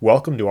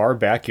Welcome to our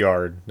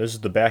backyard. This is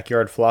the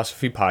Backyard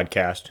Philosophy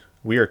Podcast.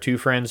 We are two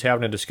friends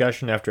having a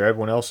discussion after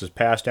everyone else has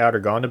passed out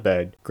or gone to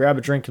bed. Grab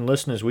a drink and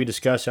listen as we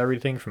discuss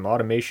everything from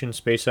automation,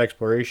 space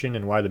exploration,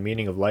 and why the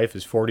meaning of life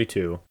is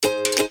 42.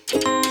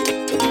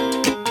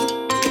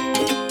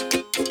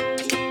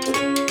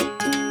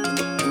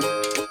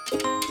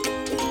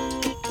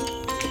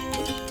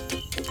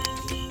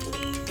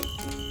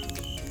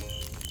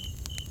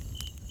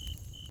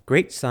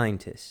 Great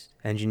scientists,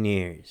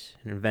 engineers,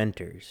 and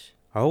inventors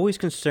are always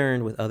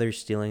concerned with others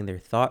stealing their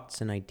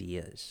thoughts and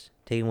ideas,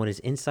 taking what is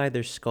inside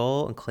their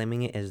skull and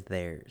claiming it as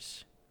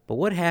theirs. But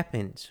what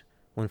happens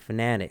when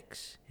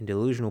fanatics and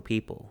delusional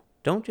people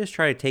don't just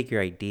try to take your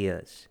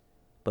ideas,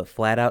 but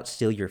flat out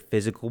steal your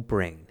physical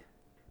brain?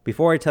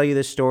 Before I tell you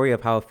this story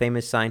of how a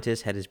famous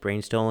scientist had his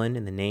brain stolen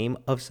in the name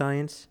of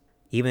science,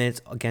 even if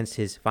it's against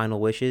his final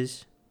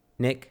wishes,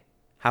 Nick,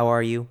 how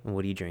are you and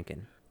what are you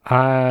drinking?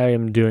 I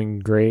am doing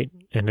great,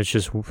 and it's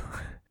just,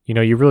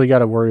 you really got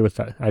to worry with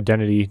the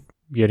identity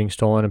getting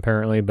stolen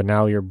apparently, but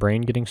now your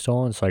brain getting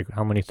stolen, it's like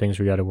how many things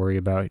we got to worry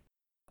about.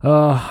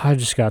 I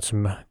just got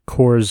some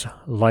Coors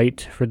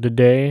Light for the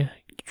day,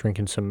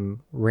 drinking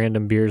some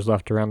random beers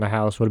left around the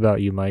house. What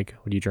about you, Mike?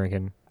 What are you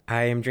drinking?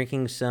 I am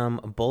drinking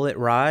some Bullet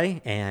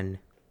Rye, and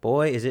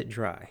boy, is it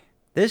dry.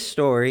 This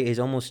story is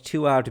almost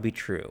too out to be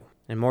true,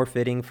 and more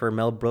fitting for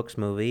Mel Brooks'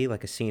 movie,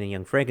 like a scene in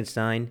Young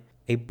Frankenstein,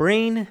 a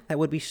brain that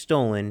would be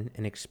stolen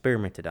and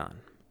experimented on.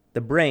 The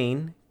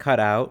brain,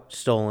 cut out,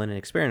 stolen, and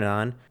experimented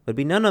on, would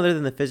be none other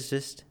than the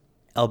physicist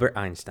Albert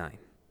Einstein.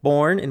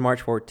 Born in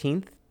March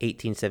 14th,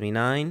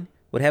 1879,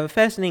 would have a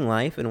fascinating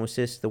life and would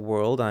assist the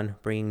world on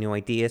bringing new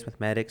ideas,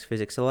 mathematics,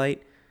 physics to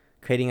light,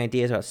 creating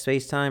ideas about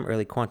space-time,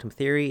 early quantum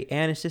theory,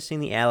 and assisting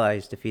the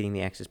Allies defeating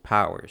the Axis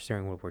powers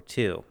during World War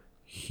II.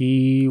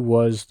 He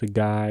was the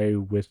guy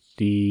with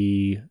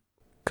the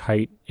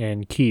kite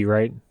and key,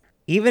 right?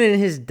 Even in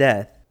his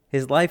death,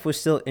 his life was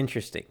still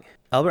interesting.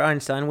 Albert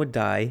Einstein would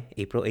die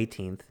April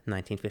 18th,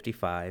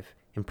 1955,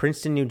 in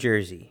Princeton, New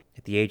Jersey,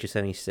 at the age of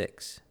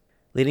 76.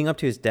 Leading up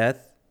to his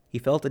death, he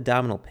felt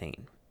abdominal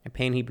pain, a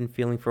pain he'd been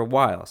feeling for a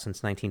while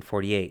since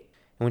 1948,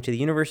 and went to the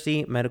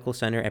University Medical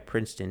Center at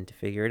Princeton to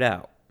figure it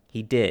out.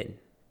 He did,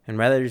 and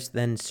rather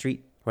than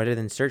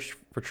search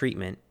for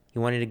treatment, he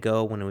wanted to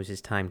go when it was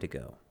his time to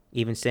go,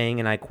 even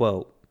saying, and I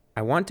quote,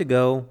 "I want to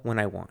go when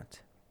I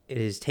want. It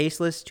is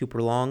tasteless to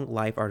prolong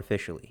life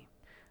artificially.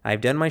 I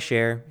have done my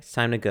share. It's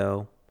time to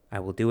go. I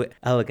will do it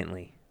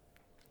elegantly."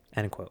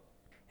 End quote.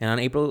 And on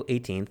April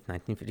 18th,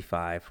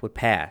 1955, would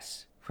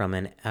pass from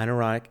an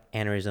aortic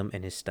aneurysm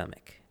in his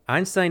stomach.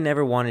 Einstein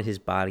never wanted his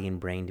body and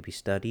brain to be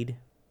studied.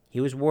 He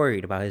was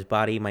worried about his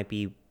body might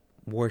be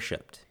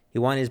worshipped. He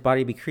wanted his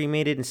body to be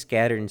cremated and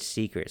scattered in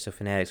secret so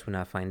fanatics would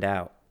not find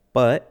out.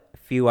 But a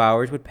few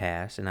hours would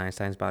pass and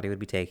Einstein's body would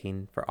be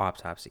taken for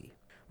autopsy,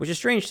 which is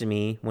strange to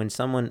me when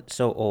someone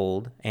so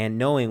old and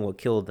knowing what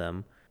killed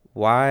them,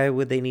 why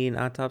would they need an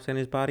autopsy on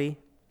his body?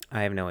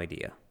 I have no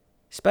idea.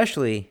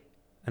 Especially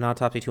an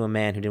autopsy to a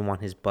man who didn't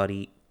want his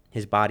body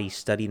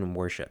studied and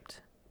worshipped.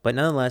 But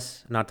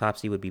nonetheless, an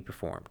autopsy would be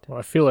performed. Well,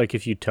 I feel like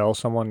if you tell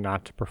someone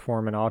not to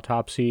perform an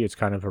autopsy, it's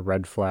kind of a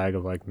red flag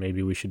of like,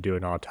 maybe we should do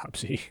an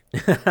autopsy.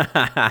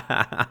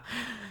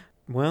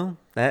 Well,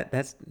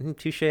 that's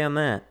touche on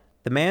that.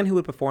 The man who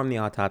would perform the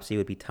autopsy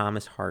would be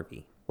Thomas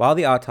Harvey. While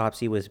the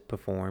autopsy was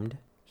performed,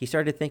 he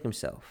started to think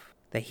himself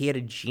that he had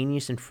a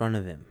genius in front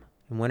of him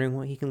and wondering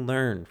what he can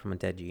learn from a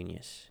dead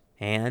genius,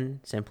 and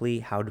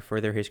simply how to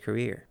further his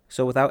career.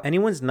 So without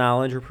anyone's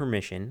knowledge or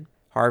permission,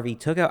 Harvey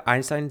took out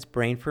Einstein's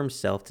brain for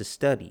himself to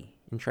study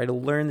and try to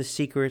learn the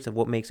secrets of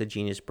what makes a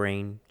genius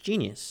brain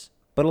genius.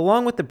 But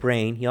along with the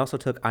brain, he also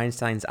took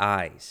Einstein's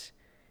eyes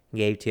and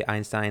gave to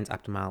Einstein's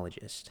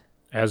ophthalmologist.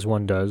 As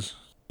one does.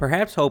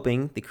 Perhaps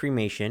hoping the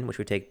cremation, which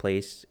would take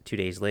place 2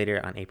 days later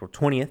on April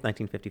 20th,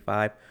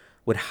 1955,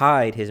 would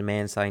hide his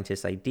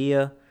man-scientist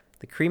idea,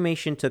 the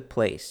cremation took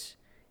place,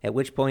 at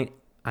which point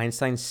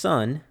Einstein's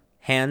son,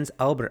 Hans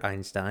Albert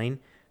Einstein,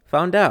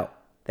 found out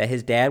that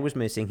his dad was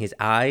missing his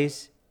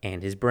eyes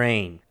and his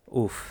brain.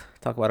 Oof,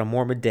 talk about a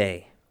morbid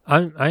day.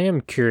 I am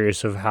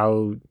curious of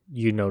how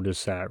you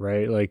noticed that,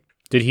 right? Like,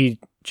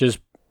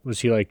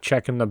 was he like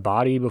checking the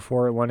body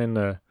before it went in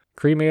the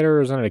cremator, or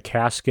was it in a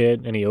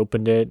casket and he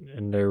opened it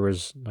and there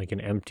was like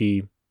an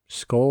empty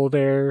skull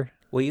there?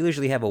 Well, you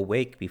usually have a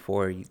wake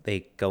before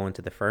they go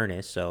into the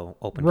furnace, so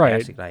open Right.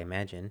 casket, I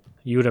imagine.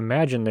 You would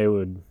imagine they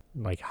would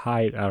like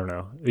hide, I don't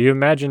know. You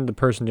imagine the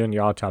person doing the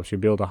autopsy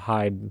would be able to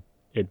hide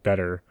it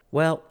better.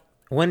 Well,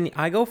 when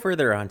I go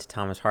further on to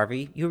Thomas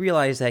Harvey, you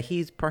realize that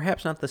he's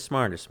perhaps not the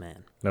smartest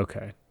man.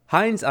 Okay.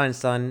 Hans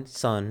Einstein's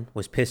son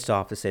was pissed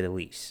off, to say the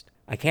least.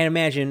 I can't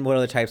imagine what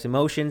other types of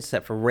emotions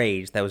except for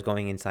rage that was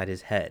going inside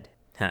his head.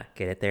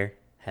 Get it there?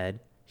 Head.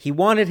 He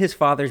wanted his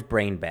father's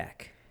brain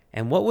back.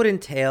 And what would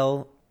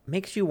entail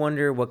makes you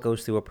wonder what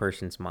goes through a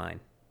person's mind.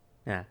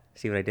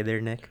 See what I did there,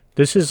 Nick?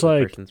 This is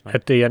like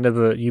at the end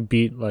of you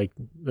beat like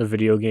the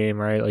video game,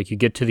 right? Like you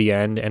get to the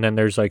end and then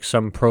there's like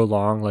some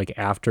prolong like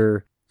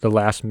after the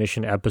last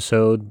mission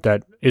episode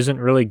that isn't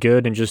really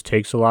good and just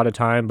takes a lot of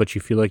time, but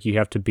you feel like you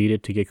have to beat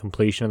it to get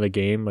completion of the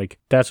game. Like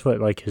that's what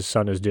like his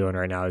son is doing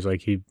right now. Is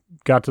like he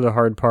got to the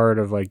hard part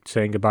of like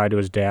saying goodbye to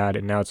his dad,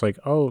 and now it's like,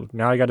 oh,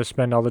 now I got to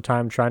spend all the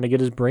time trying to get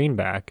his brain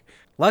back.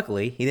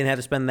 Luckily, he didn't have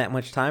to spend that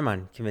much time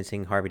on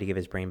convincing Harvey to give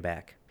his brain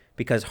back,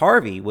 because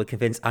Harvey would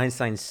convince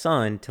Einstein's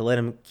son to let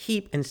him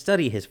keep and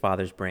study his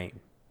father's brain.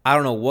 I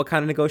don't know what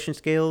kind of negotiation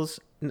skills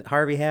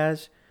Harvey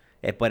has,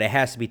 but it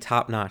has to be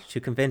top-notch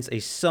to convince a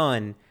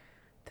son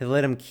to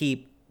let him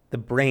keep the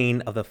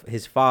brain of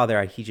his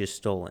father he just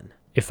stolen.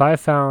 If I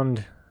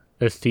found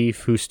a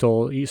thief who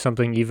stole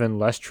something even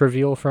less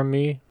trivial from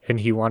me and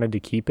he wanted to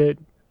keep it,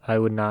 I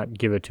would not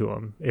give it to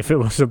him. If it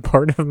was a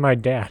part of my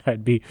dad,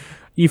 I'd be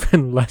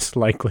even less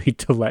likely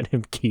to let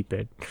him keep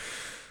it.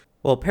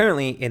 Well,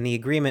 apparently, in the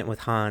agreement with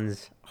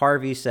Hans,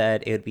 Harvey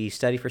said it would be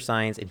study for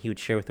science and he would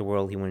share with the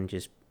world. He wouldn't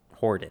just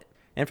hoard it.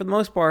 And for the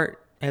most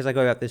part, as I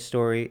go about this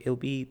story, it'll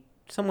be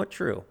somewhat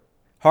true.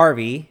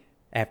 Harvey,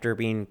 after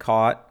being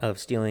caught of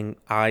stealing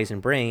eyes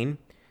and brain,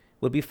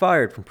 would be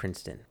fired from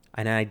Princeton.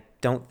 And I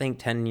don't think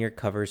tenure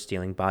covers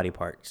stealing body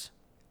parts.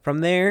 From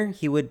there,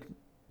 he would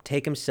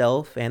take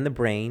himself and the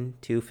brain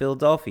to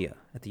Philadelphia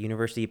at the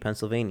University of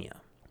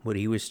Pennsylvania, where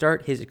he would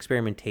start his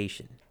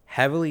experimentation,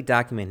 heavily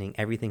documenting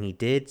everything he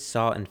did,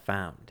 saw, and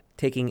found,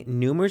 taking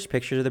numerous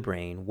pictures of the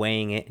brain,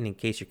 weighing it, and in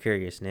case you're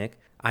curious, Nick,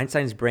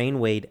 Einstein's brain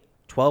weighed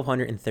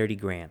 1,230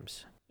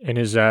 grams. And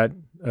is that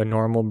a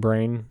normal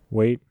brain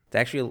weight? It's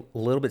actually a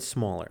little bit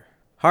smaller.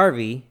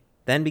 Harvey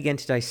then began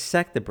to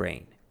dissect the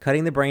brain,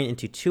 cutting the brain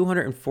into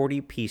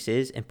 240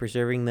 pieces and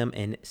preserving them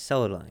in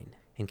cellophane,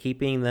 and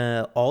keeping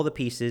all the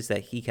pieces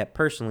that he kept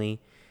personally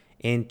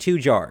in 2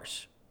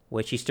 jars,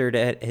 which he stored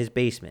at his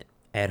basement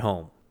at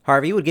home.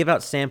 Harvey would give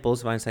out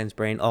samples of Einstein's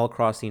brain all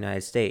across the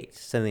United States,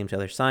 sending them to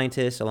other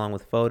scientists along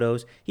with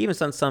photos. He even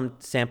sent some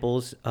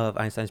samples of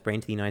Einstein's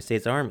brain to the United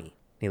States Army.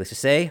 Needless to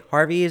say,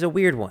 Harvey is a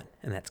weird one,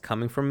 and that's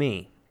coming from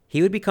me.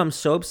 He would become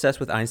so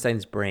obsessed with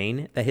Einstein's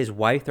brain that his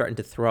wife threatened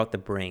to throw out the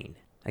brain.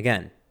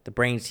 Again, the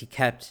brains he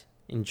kept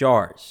in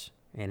jars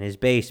in his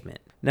basement.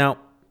 Now,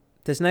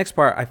 this next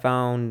part I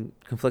found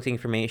conflicting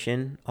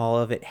information. All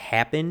of it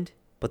happened,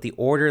 but the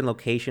order and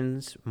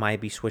locations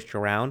might be switched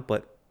around,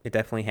 but it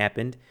definitely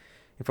happened.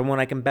 And from what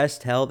I can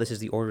best tell, this is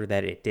the order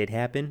that it did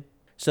happen.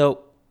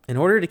 So, in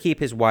order to keep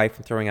his wife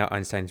from throwing out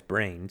Einstein's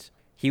brains,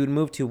 he would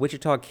move to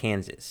Wichita,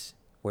 Kansas,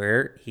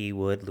 where he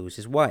would lose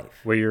his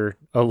wife. Where you're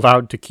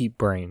allowed to keep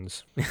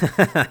brains.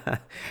 I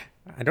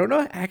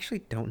actually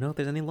don't know if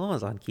there's any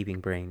laws on keeping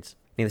brains.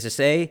 Needless to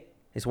say,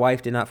 his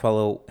wife did not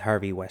follow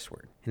Harvey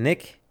westward. And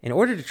Nick, in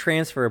order to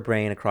transfer a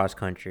brain across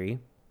country,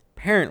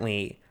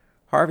 apparently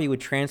Harvey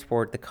would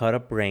transport the cut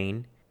up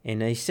brain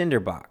in a cinder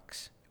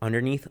box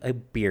underneath a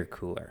beer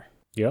cooler.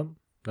 Yep,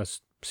 that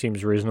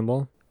seems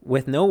reasonable.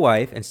 With no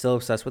wife and still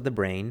obsessed with the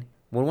brain,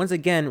 would once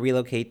again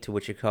relocate to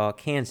Wichita,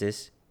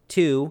 Kansas,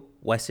 to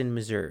Weston,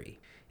 Missouri,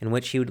 in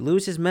which he would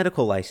lose his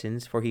medical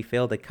license for he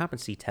failed a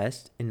competency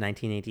test in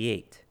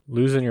 1988.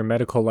 Losing your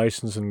medical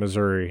license in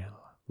Missouri.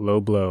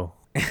 Low blow.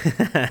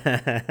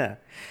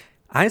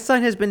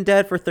 Einstein has been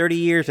dead for 30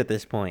 years at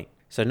this point.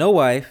 So no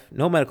wife,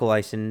 no medical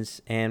license,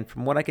 and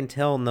from what I can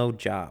tell, no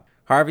job.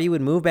 Harvey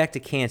would move back to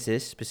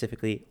Kansas,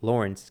 specifically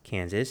Lawrence,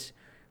 Kansas,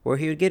 where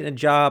he would get a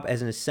job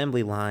as an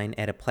assembly line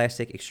at a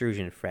plastic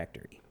extrusion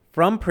factory.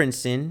 From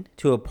Princeton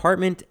to an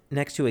apartment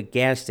next to a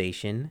gas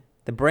station,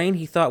 the brain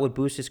he thought would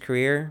boost his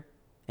career,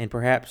 and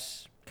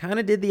perhaps kind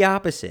of did the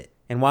opposite.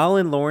 And while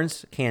in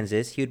Lawrence,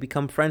 Kansas, he would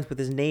become friends with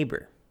his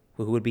neighbor,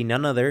 who would be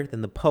none other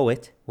than the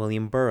poet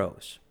William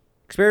Burroughs.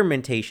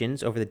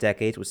 Experimentations over the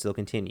decades would still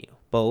continue,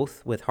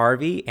 both with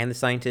Harvey and the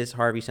scientists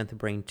Harvey sent the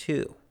brain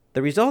to.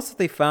 The results that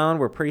they found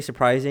were pretty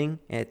surprising,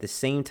 and at the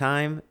same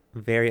time,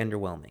 very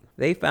underwhelming.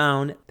 They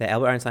found that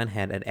Albert Einstein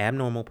had an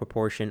abnormal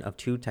proportion of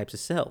 2 types of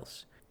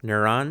cells,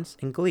 neurons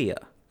and glia,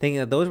 thinking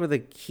that those were the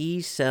key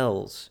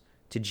cells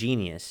to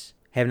genius,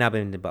 have now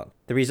been debunked.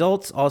 The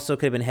results also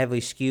could have been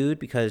heavily skewed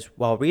because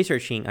while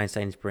researching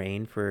Einstein's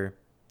brain for,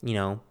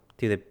 through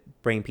the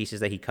brain pieces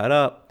that he cut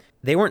up,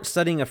 they weren't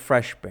studying a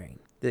fresh brain.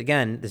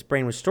 Again, this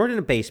brain was stored in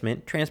a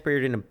basement,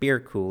 transported in a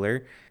beer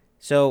cooler,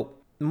 so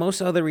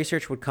most of the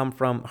research would come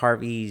from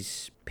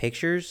Harvey's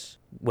pictures,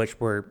 which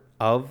were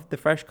of the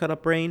fresh cut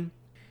up brain.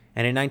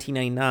 And in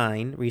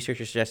 1999,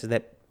 researchers suggested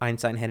that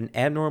Einstein had an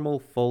abnormal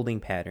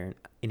folding pattern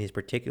in his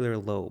particular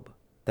lobe.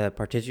 The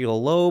particular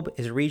lobe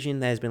is a region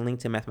that has been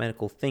linked to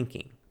mathematical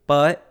thinking.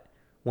 But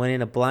when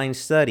in a blind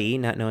study,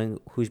 not knowing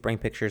whose brain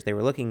pictures they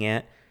were looking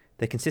at,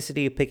 the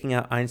consistency of picking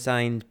out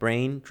Einstein's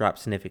brain dropped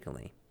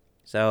significantly.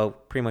 So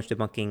pretty much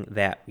debunking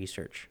that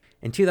research.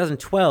 In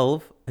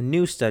 2012, a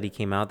new study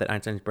came out that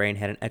Einstein's brain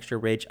had an extra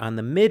ridge on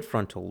the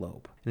mid-frontal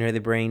lobe, an area of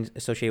the brain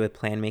associated with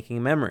plan-making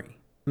and memory.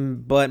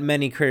 But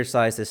many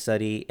criticize this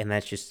study, and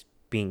that's just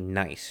being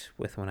nice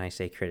with when I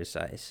say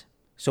criticize.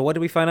 So what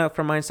did we find out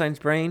from Einstein's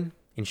brain?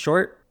 In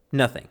short,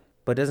 nothing,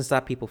 but it doesn't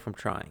stop people from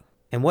trying.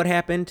 And what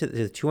happened to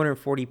the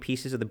 240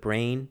 pieces of the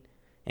brain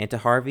and to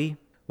Harvey?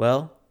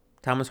 Well,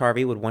 Thomas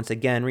Harvey would once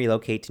again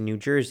relocate to New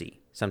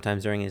Jersey,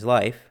 sometimes during his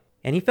life,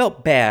 And he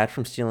felt bad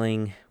from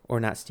stealing, or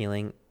not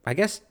stealing, I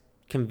guess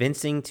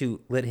convincing to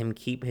let him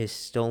keep his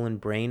stolen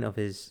brain of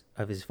his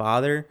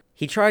father.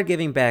 He tried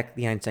giving back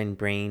the Einstein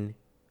brain,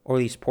 or at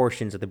least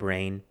portions of the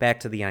brain, back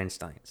to the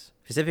Einsteins.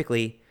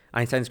 Specifically,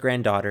 Einstein's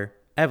granddaughter,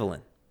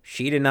 Evelyn.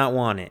 She did not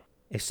want it.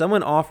 If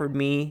someone offered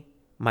me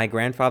my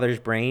grandfather's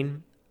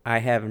brain, I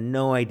have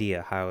no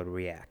idea how I would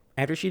react.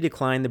 After she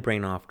declined the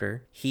brain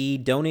offer, he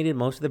donated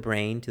most of the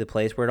brain to the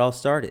place where it all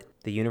started,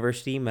 the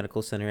University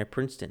Medical Center at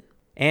Princeton.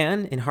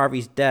 And in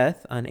Harvey's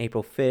death on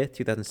April 5th,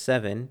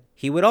 2007,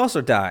 he would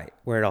also die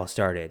where it all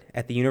started,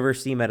 at the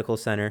University Medical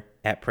Center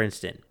at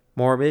Princeton.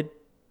 Morbid,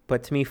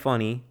 but to me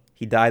funny,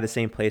 he died the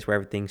same place where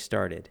everything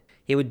started.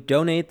 He would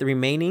donate the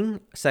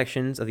remaining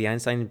sections of the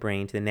Einstein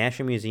brain to the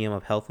National Museum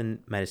of Health and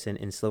Medicine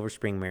in Silver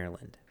Spring,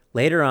 Maryland.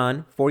 Later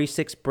on,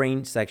 46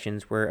 brain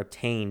sections were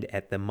obtained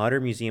at the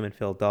Mutter Museum in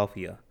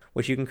Philadelphia,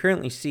 which you can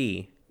currently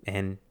see,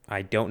 and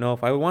I don't know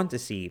if I would want to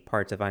see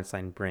parts of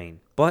Einstein's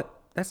brain. But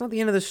that's not the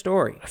end of the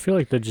story. I feel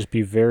like that'd just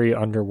be very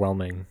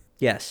underwhelming.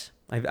 Yes,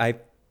 I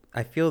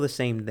feel the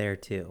same there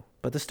too.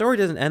 But the story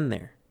doesn't end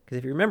there, because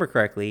if you remember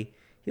correctly,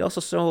 he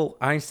also stole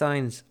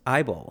Einstein's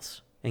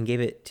eyeballs and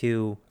gave it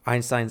to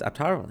Einstein's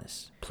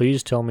optometrist.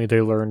 Please tell me they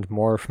learned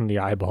more from the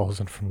eyeballs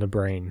than from the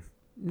brain.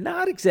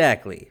 Not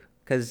exactly,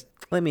 because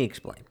let me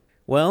explain.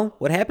 Well,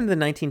 what happened in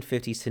the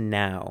 1950s to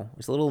now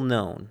is little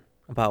known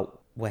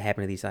about what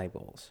happened to these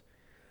eyeballs.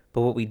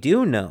 But what we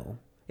do know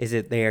is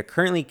that they are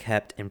currently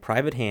kept in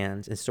private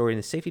hands and stored in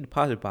the safety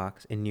deposit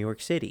box in New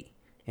York City.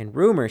 And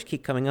rumors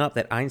keep coming up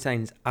that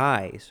Einstein's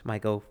eyes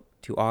might go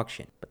to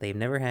auction, but they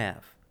never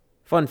have.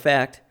 Fun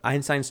fact,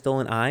 Einstein's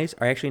stolen eyes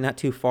are actually not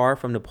too far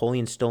from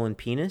Napoleon's stolen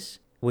penis,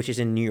 which is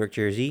in New York,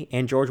 Jersey,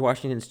 and George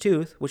Washington's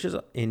tooth, which is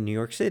in New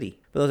York City.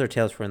 But those are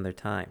tales for another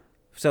time.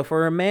 So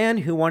for a man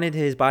who wanted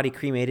his body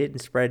cremated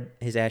and spread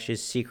his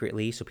ashes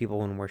secretly so people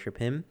wouldn't worship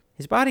him,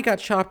 his body got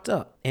chopped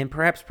up, and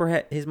perhaps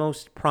his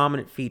most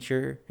prominent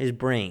feature, his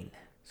brain.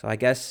 So I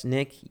guess,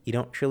 Nick, you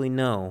don't truly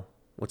know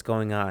what's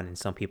going on in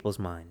some people's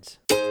minds.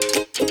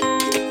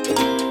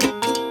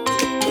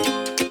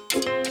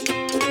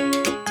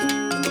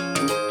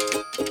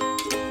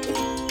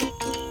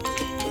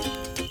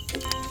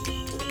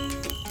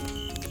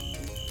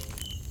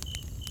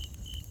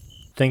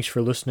 Thanks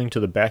for listening to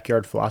the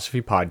Backyard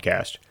Philosophy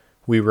Podcast.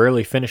 We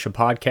rarely finish a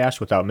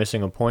podcast without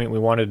missing a point we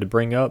wanted to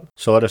bring up,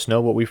 so let us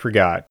know what we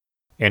forgot.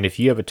 And if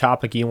you have a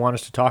topic you want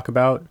us to talk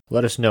about,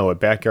 let us know at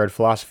Backyard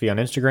Philosophy on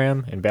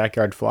Instagram and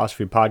Backyard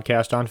Philosophy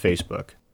Podcast on Facebook.